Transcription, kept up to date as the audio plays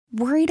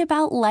Worried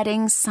about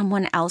letting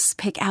someone else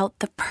pick out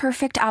the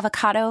perfect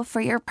avocado for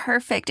your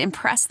perfect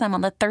impress them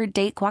on the third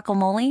date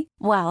guacamole?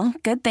 Well,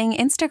 good thing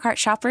Instacart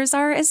shoppers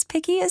are as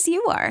picky as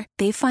you are.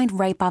 They find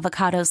ripe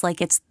avocados like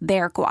it's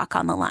their guac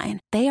on the line.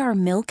 They are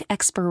milk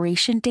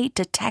expiration date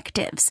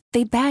detectives.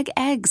 They bag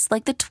eggs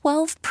like the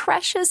 12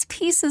 precious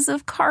pieces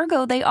of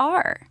cargo they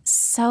are.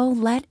 So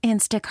let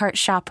Instacart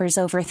shoppers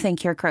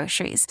overthink your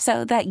groceries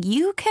so that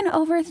you can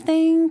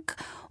overthink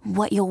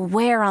what you'll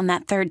wear on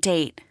that third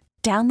date.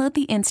 Download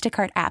the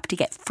Instacart app to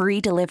get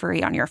free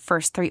delivery on your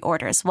first 3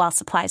 orders while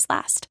supplies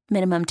last.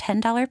 Minimum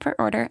 $10 per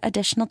order.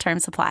 Additional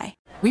terms apply.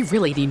 We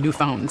really need new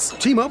phones.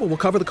 T-Mobile will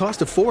cover the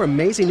cost of 4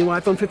 amazing new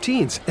iPhone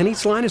 15s, and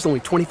each line is only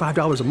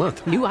 $25 a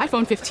month. New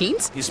iPhone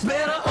 15s? It's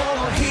better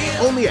over here.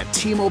 Only at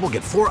T-Mobile,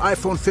 get 4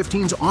 iPhone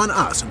 15s on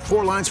us and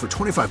 4 lines for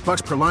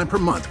 $25 per line per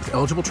month with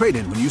eligible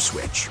trade-in when you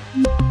switch.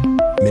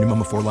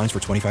 Minimum of 4 lines for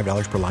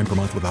 $25 per line per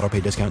month with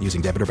autopay discount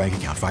using debit or bank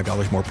account.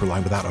 $5 more per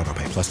line without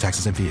autopay, plus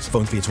taxes and fees.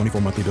 Phone fee at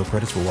 24 monthly bill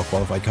credits for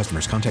well-qualified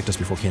customers. Contact us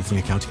before canceling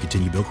account to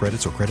continue bill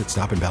credits or credit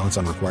stop and balance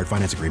on required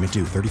finance agreement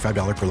due.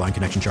 $35 per line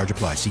connection charge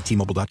applies. See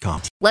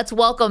T-Mobile.com. Let's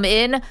welcome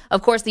in,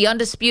 of course, the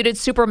undisputed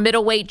super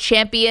middleweight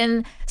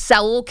champion,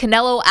 Saul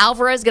Canelo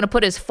Alvarez, going to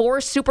put his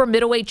 4 super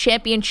middleweight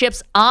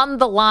championships on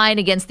the line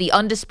against the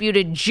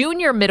undisputed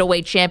junior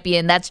middleweight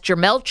champion. That's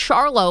Jermell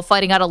Charlo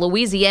fighting out of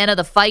Louisiana.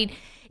 The fight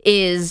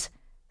is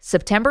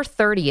September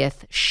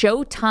 30th,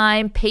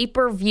 Showtime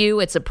pay-per-view.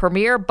 It's a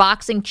premier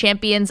boxing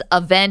champions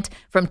event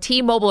from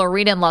T-Mobile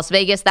Arena in Las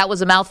Vegas. That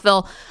was a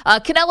mouthful.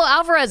 Canelo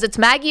Alvarez, it's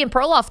Maggie and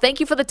Perloff.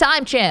 Thank you for the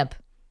time, champ.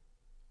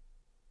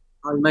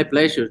 My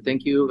pleasure.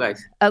 Thank you,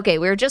 guys. Okay,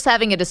 we were just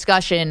having a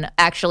discussion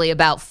actually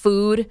about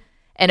food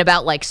and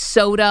about like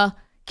soda.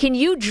 Can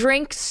you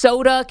drink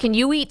soda? Can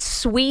you eat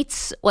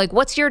sweets? Like,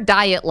 what's your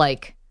diet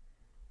like?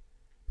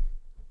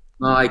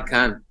 No, I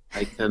can't.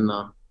 I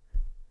cannot.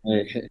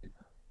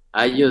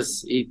 I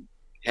just eat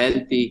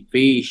healthy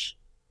fish,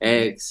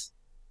 eggs,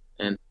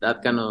 and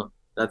that kind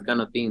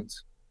of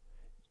things.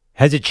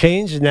 Has it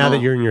changed now that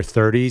you're in your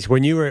 30s?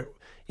 When you were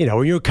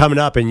coming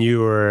up and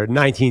you were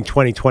 19,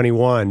 20,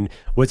 21,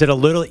 was it a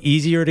little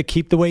easier to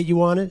keep the weight you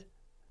wanted?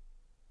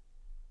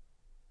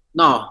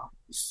 No,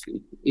 it's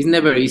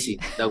never easy.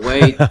 The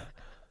weight,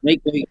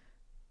 make weight,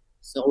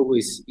 it's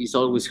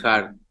always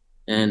hard,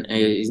 and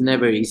it's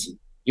never easy.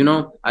 You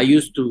know, I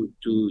used to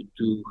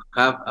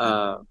have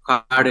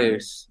harder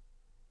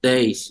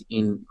days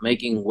in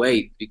making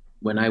weight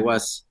when I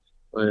was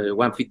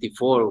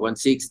 154,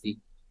 160.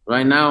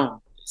 Right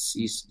now,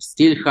 it's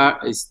still hard.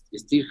 It's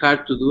still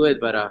hard to do it,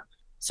 but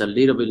it's a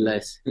little bit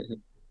less.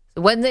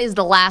 When is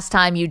the last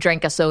time you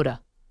drank a soda?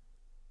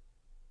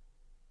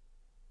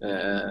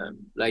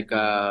 Like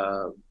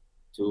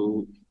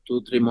 2-3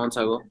 months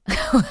ago.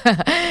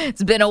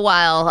 It's been a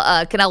while.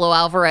 Canelo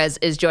Alvarez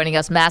is joining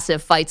us.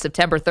 Massive fight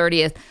September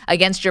 30th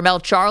against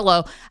Jermell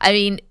Charlo. I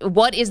mean,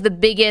 what is the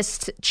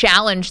biggest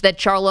challenge that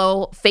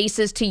Charlo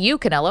faces to you,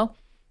 Canelo?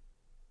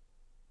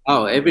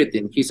 Oh,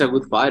 everything. He's a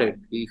good fighter.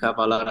 He have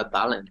a lot of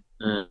talent.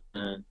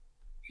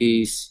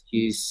 He's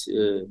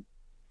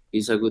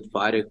a good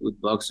fighter,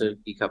 good boxer.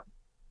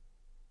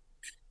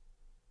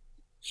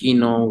 He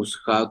knows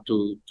how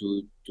to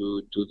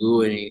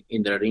do it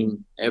in the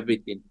ring,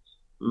 everything.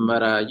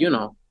 But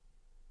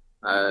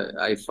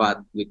I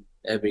fought with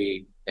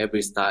every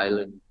style,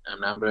 and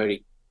I'm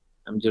ready.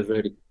 I'm just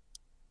ready.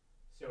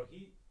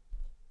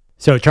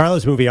 So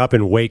Charlo's moving up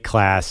in weight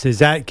class. Does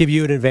that give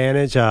you an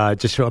advantage,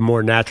 just a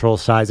more natural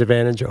size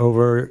advantage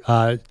over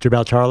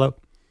Jermell Charlo?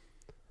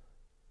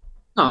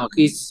 No,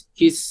 he's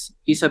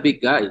a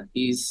big guy.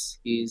 He's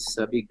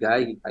a big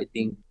guy. I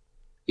think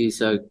he's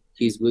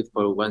good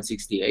for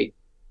 168.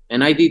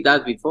 And I did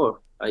that before.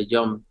 I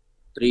jumped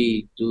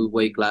 2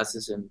 weight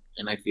classes and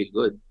I feel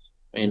good.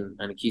 And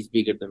he's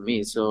bigger than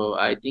me. So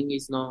I think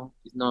it's not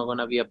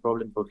gonna be a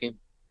problem for him.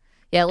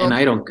 Yeah, and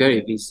I don't care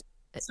if it's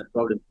a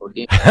problem for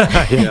him.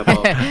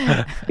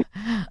 A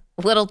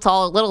little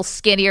tall, a little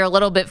skinnier, a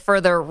little bit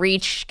further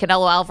reach.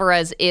 Canelo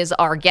Alvarez is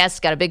our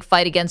guest. Got a big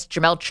fight against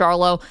Jermell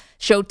Charlo.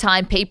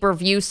 Showtime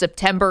pay-per-view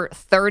September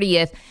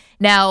 30th.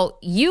 Now,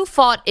 you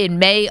fought in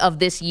May of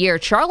this year.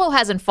 Charlo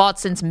hasn't fought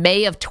since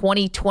May of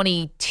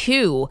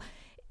 2022.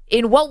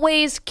 In what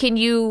ways do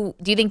you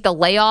think the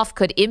layoff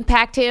could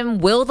impact him?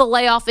 Will the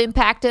layoff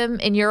impact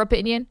him, in your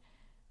opinion?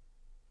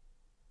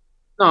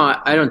 No,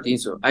 I don't think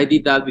so. I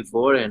did that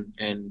before, and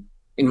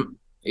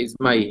it's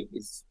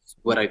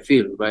what I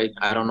feel, right?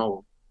 I don't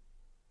know.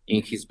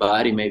 In his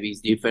body, maybe it's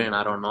different.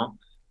 I don't know.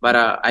 But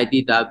I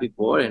did that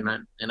before, and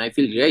I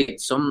feel great.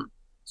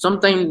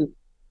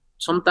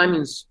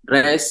 Sometimes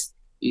rest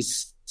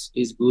is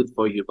good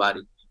for your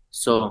body.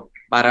 So,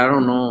 but I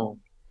don't know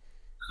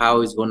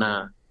how it's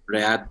gonna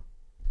react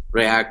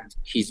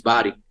his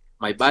body.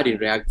 My body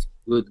reacts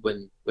good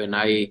when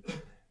I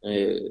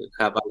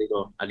have a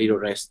little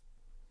rest.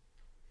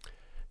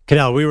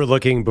 Canelo, we were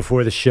looking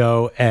before the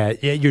show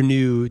at your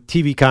new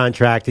TV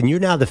contract, and you're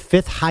now the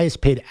 5th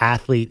highest paid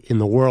athlete in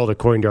the world,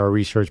 according to our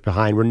research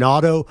behind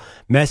Ronaldo,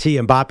 Messi,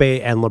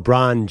 Mbappe, and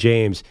LeBron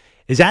James.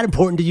 Is that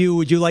important to you?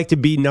 Would you like to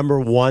be number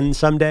one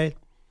someday?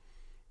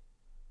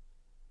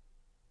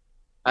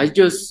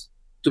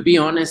 To be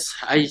honest,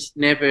 I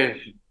never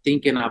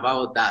thinking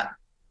about that.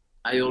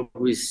 I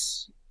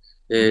always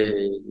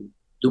do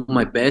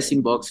my best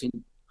in boxing.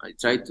 I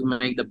try to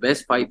make the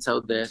best fights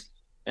out there,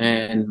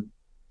 and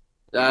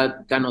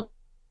that cannot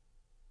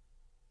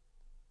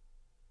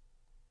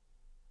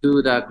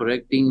do the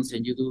correct things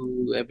and you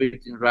do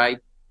everything right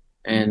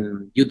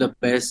and you the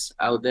best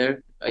out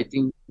there. I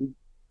think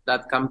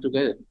that come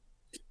together.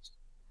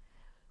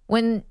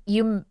 When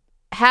you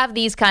have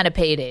these kind of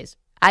paydays,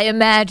 I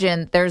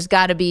imagine there's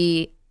got to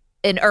be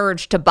an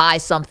urge to buy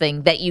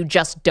something that you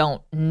just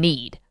don't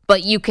need,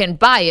 but you can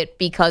buy it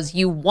because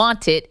you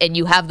want it and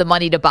you have the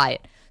money to buy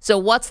it. So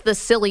what's the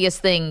silliest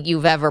thing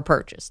you've ever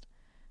purchased?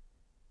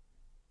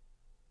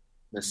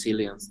 The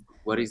silliest.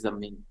 What is the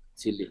mean?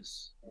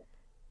 Silliest.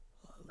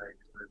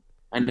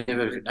 I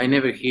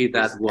never hear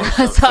that word.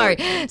 Sorry.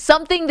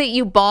 Something that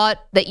you bought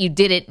that you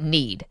didn't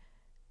need.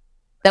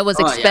 That was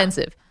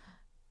expensive.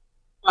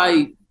 Yeah.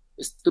 Buy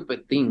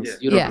stupid things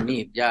you don't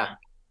need. Yeah.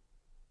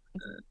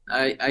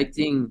 I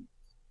think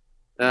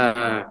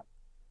my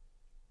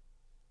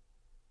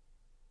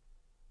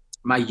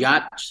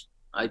yacht,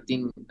 I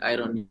think I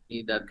don't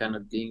need that kind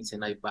of things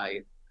and I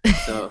buy it.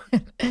 So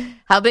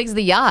how big's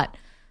the yacht?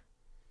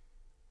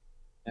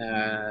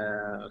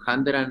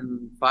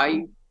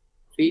 105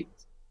 feet.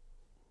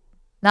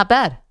 Not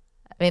bad.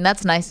 I mean,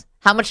 that's nice.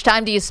 How much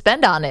time do you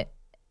spend on it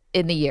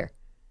in the year?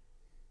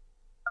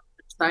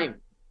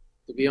 Time,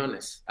 to be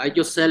honest. I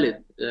just sell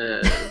it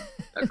a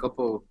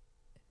couple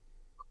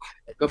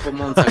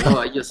months ago.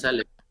 I just sell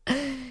it.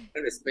 I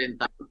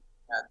spend time on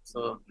that,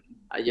 so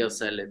I just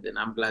sell it, and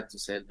I'm glad to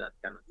sell that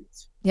kind of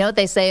things. You know what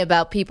they say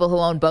about people who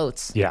own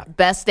boats? Yeah.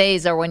 Best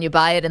days are when you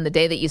buy it and the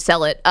day that you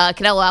sell it.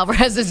 Canelo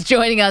Alvarez is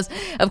joining us.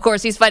 Of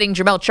course, he's fighting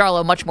Jermell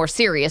Charlo, much more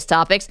serious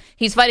topics.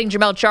 He's fighting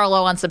Jermell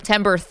Charlo on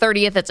September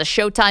 30th. It's a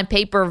Showtime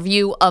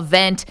pay-per-view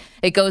event.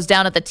 It goes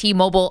down at the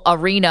T-Mobile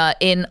Arena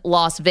in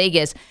Las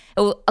Vegas.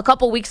 A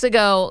couple weeks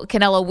ago,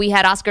 Canelo, we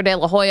had Oscar De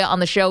La Hoya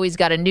on the show. He's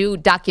got a new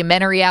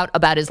documentary out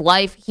about his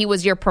life. He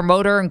was your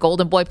promoter in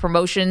Golden Boy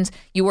Promotions.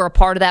 You were a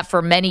part of that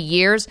for many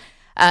years.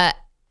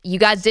 You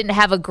guys didn't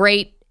have a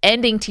great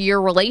ending to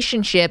your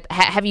relationship.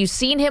 Have you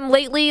seen him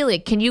lately?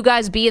 Like, can you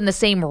guys be in the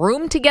same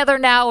room together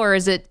now, or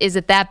is it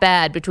that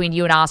bad between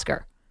you and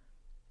Oscar?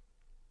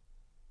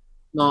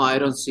 No, I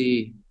don't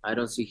see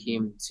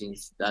him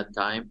since that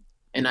time,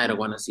 and I don't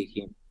want to see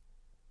him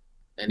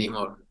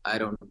anymore. I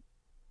don't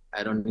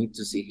need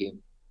to see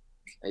him.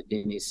 I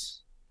think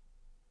it's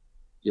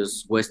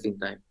just wasting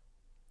time.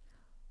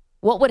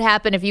 What would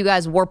happen if you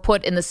guys were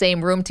put in the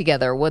same room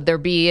together? Would there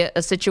be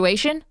a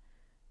situation?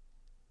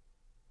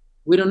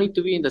 We don't need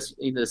to be in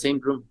the same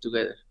room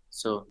together.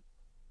 So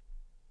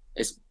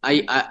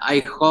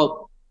I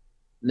hope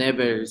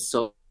never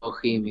saw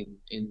him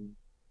in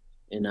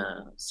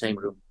a same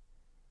room.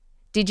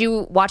 Did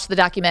you watch the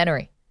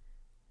documentary?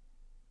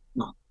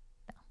 No.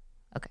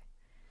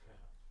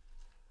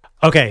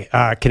 Okay,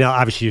 Canelo,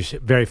 obviously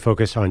you're very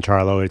focused on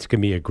Charlo. It's going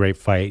to be a great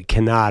fight.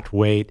 Cannot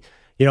wait.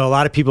 You know, a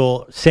lot of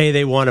people say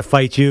they want to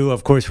fight you.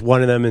 Of course,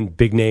 one of them, and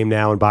big name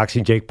now in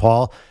boxing, Jake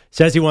Paul,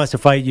 says he wants to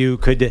fight you.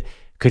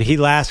 Could he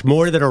last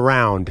more than a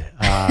round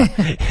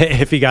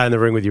if he got in the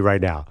ring with you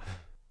right now?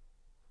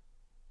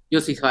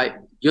 Just if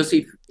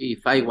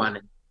I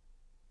wanted.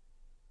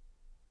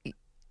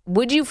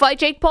 Would you fight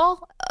Jake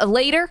Paul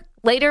later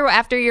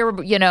after your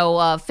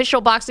official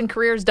boxing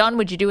career is done?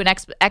 Would you do an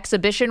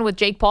exhibition with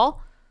Jake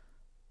Paul?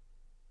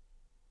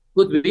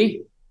 Could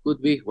be.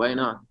 Why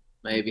not?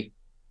 Maybe.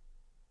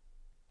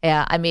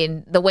 Yeah, I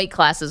mean, the weight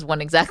classes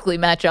wouldn't exactly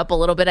match up a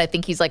little bit. I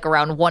think he's like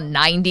around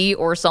 190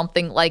 or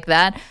something like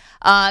that.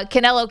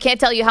 Canelo, can't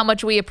tell you how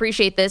much we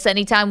appreciate this.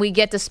 Anytime we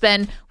get to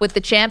spend with the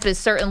champ is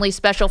certainly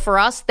special for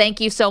us. Thank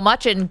you so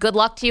much, and good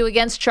luck to you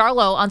against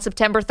Charlo on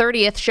September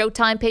 30th,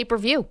 Showtime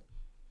pay-per-view.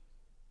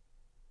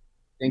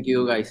 Thank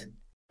you, guys.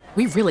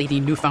 We really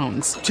need new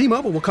phones.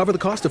 T-Mobile will cover the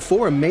cost of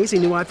 4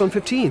 amazing new iPhone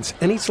 15s,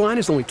 and each line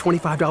is only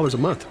 $25 a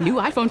month. New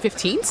iPhone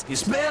 15s?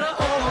 It's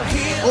better over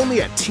here.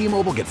 Only at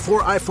T-Mobile, get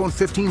 4 iPhone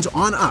 15s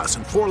on us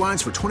and 4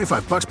 lines for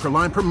 $25 per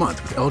line per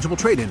month with eligible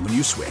trade-in when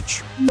you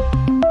switch.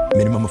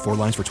 Minimum of 4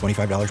 lines for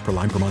 $25 per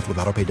line per month with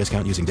autopay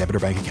discount using debit or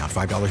bank account.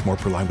 $5 more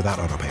per line without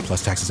autopay,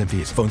 plus taxes and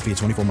fees. Phone fee at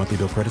 24 monthly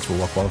bill credits for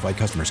well-qualified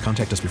customers.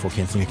 Contact us before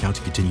canceling account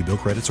to continue bill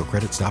credits or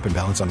credit stop and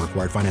balance on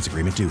required finance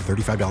agreement due.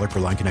 $35 per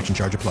line connection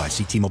charge applies.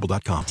 See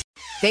T-Mobile.com.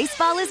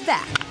 Baseball is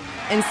back,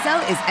 and so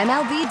is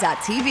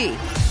MLB.tv.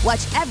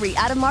 Watch every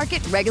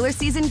out-of-market regular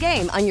season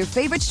game on your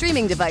favorite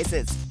streaming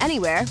devices.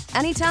 Anywhere,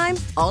 anytime,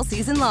 all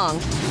season long.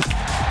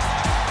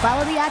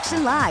 Follow the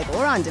action live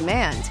or on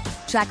demand.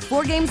 Track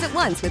 4 games at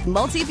once with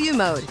multi-view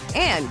mode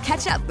and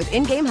catch up with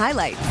in-game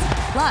highlights.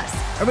 Plus,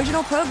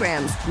 original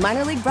programs,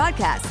 minor league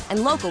broadcasts,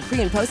 and local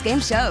pre- and post-game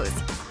shows.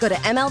 Go to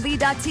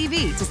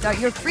MLB.tv to start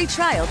your free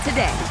trial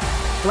today.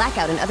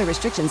 Blackout and other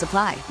restrictions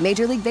apply.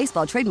 Major League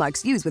Baseball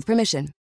trademarks used with permission.